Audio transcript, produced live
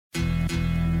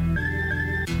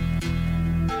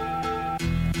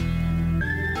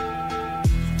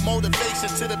motivation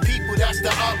to the people, that's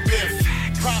the uplift.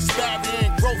 Prosperity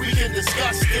and growth, we can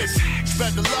discuss this.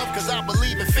 Spread the love, cause I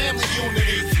believe in family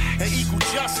unity and equal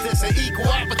justice and equal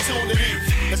opportunity.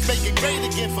 Let's make it great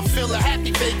again, fulfill a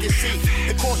happy vacancy.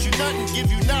 It costs you nothing,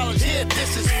 give you knowledge, here,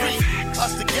 this is free.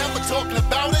 Us together talking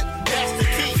about it, that's the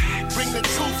key. Bring the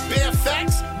truth, bare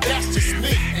facts, that's just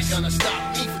me. Ain't gonna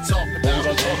stop me for talking about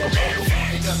it.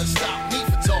 Ain't gonna stop me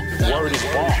for talking about it. Word is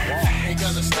born. Ain't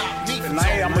gonna stop me for talking about it.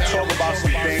 Tonight I'm gonna talk about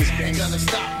some things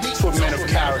that's what men of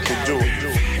character do.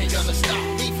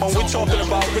 When we're talking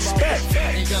about respect,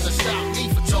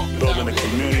 building a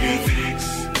community,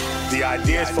 the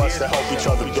idea is for us to help each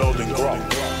other build and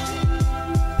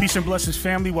grow. Peace and blessings,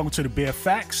 family. Welcome to the Bare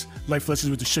Facts, Life Lessons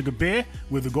with the Sugar Bear,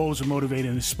 where the goal is to motivate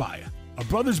and inspire. A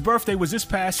brother's birthday was this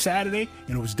past Saturday,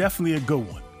 and it was definitely a good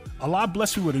one. Allah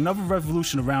blessed me with another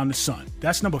revolution around the sun.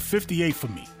 That's number 58 for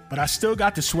me. But I still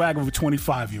got the swag of a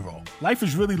 25-year-old. Life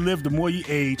is really lived the more you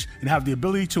age and have the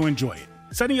ability to enjoy it.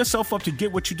 Setting yourself up to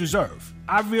get what you deserve.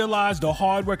 I realized the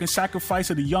hard work and sacrifice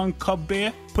of the young cub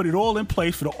bear put it all in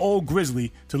place for the old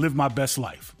grizzly to live my best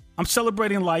life. I'm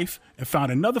celebrating life and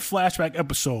found another flashback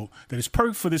episode that is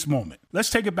perfect for this moment. Let's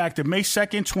take it back to May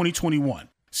 2nd, 2021.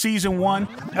 Season 1,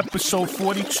 Episode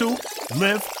 42,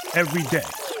 Live Every Day.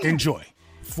 Enjoy.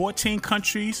 14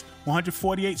 countries,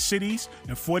 148 cities,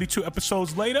 and 42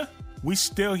 episodes later, we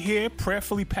still here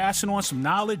prayerfully passing on some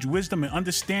knowledge, wisdom, and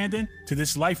understanding to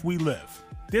this life we live.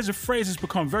 There's a phrase that's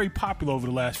become very popular over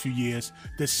the last few years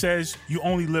that says you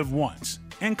only live once.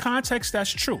 In context,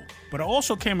 that's true. But I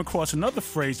also came across another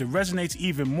phrase that resonates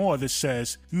even more that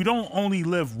says you don't only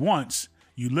live once,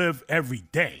 you live every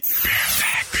day.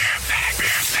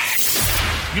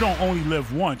 You don't only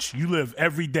live once, you live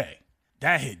every day.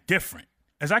 That hit different.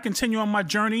 As I continue on my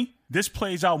journey, this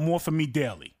plays out more for me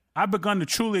daily. I've begun to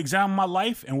truly examine my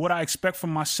life and what I expect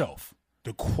from myself.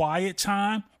 The quiet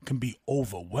time can be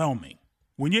overwhelming.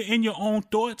 When you're in your own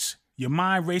thoughts, your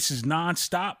mind races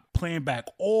nonstop, playing back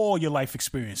all your life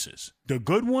experiences. The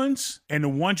good ones and the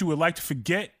ones you would like to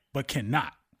forget but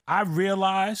cannot. I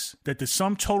realize that the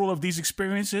sum total of these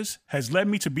experiences has led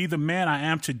me to be the man I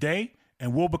am today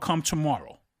and will become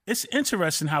tomorrow. It's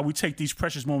interesting how we take these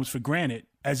precious moments for granted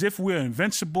as if we're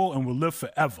invincible and will live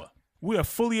forever. We are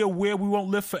fully aware we won't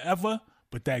live forever,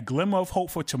 but that glimmer of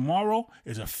hope for tomorrow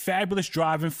is a fabulous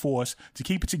driving force to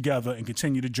keep it together and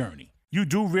continue the journey. You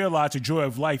do realize the joy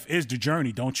of life is the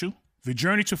journey, don't you? The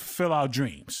journey to fulfill our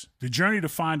dreams, the journey to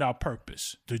find our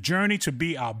purpose, the journey to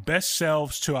be our best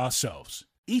selves to ourselves.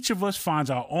 Each of us finds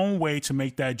our own way to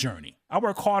make that journey. I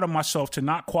work hard on myself to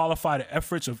not qualify the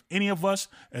efforts of any of us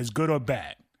as good or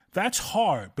bad. That's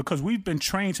hard because we've been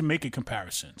trained to make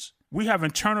comparisons. We have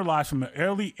internalized from an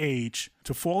early age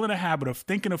to fall in a habit of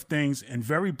thinking of things in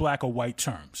very black or white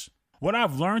terms. What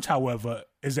I've learned, however,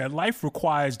 is that life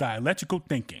requires dialectical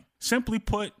thinking. Simply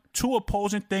put, two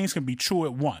opposing things can be true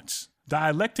at once.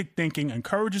 Dialectic thinking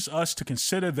encourages us to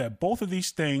consider that both of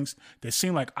these things that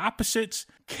seem like opposites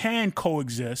can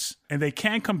coexist and they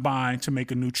can combine to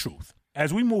make a new truth.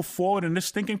 As we move forward in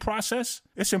this thinking process,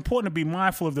 it's important to be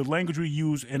mindful of the language we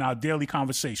use in our daily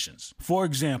conversations. For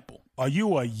example, are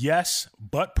you a yes,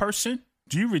 but person?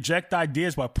 Do you reject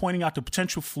ideas by pointing out the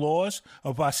potential flaws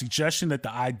or by suggesting that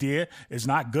the idea is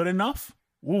not good enough?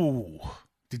 Ooh,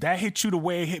 did that hit you the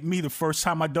way it hit me the first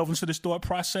time I dove into this thought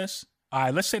process? All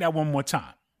right, let's say that one more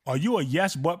time. Are you a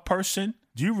yes, but person?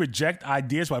 Do you reject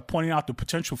ideas by pointing out the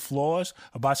potential flaws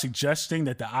or by suggesting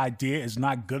that the idea is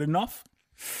not good enough?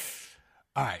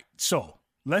 All right, so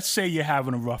let's say you're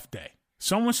having a rough day.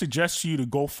 Someone suggests to you to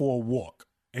go for a walk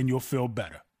and you'll feel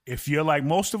better. If you're like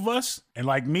most of us and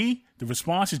like me, the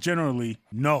response is generally,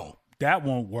 no, that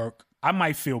won't work. I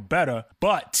might feel better,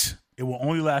 but it will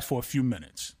only last for a few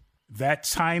minutes. That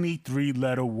tiny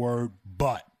 3-letter word,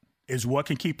 but, is what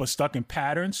can keep us stuck in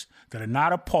patterns that are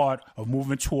not a part of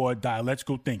moving toward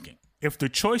dialectical thinking. If the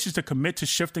choice is to commit to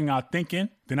shifting our thinking,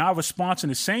 then our response in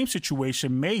the same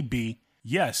situation may be,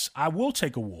 yes, I will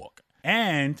take a walk.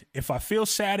 And if I feel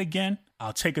sad again,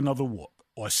 I'll take another walk.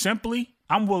 Or simply,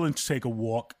 I'm willing to take a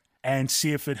walk and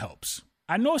see if it helps.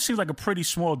 I know it seems like a pretty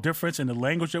small difference in the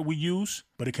language that we use,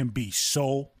 but it can be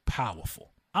so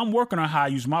powerful. I'm working on how I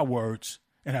use my words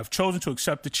and have chosen to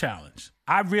accept the challenge.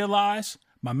 I realize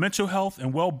my mental health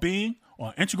and well-being are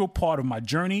an integral part of my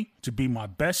journey to be my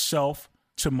best self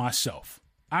to myself.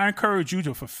 I encourage you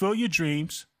to fulfill your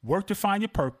dreams, work to find your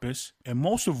purpose, and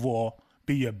most of all,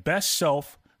 be your best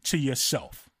self to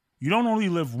yourself. You don't only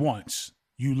live once,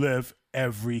 you live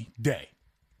every day.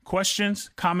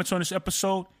 Questions, comments on this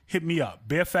episode? Hit me up,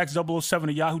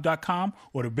 bearfacts007@yahoo.com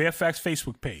or the Bearfacts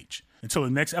Facebook page. Until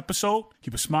the next episode,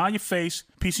 keep a smile on your face,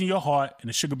 peace in your heart, and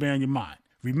a sugar bear in your mind.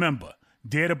 Remember,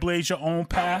 dare to blaze your own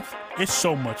path. It's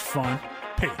so much fun.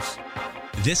 Peace.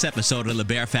 This episode of The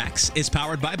Bear Facts is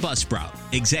powered by Buzzsprout,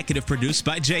 executive produced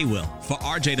by J. Will for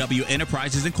RJW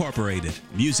Enterprises Incorporated,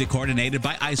 music coordinated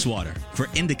by Icewater for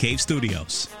Indicave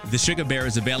Studios. The Sugar Bear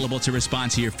is available to respond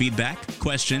to your feedback,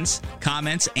 questions,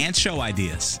 comments, and show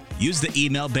ideas. Use the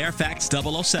email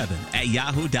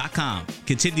bearfacts007@yahoo.com.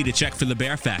 Continue to check for The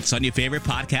Bear Facts on your favorite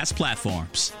podcast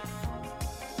platforms.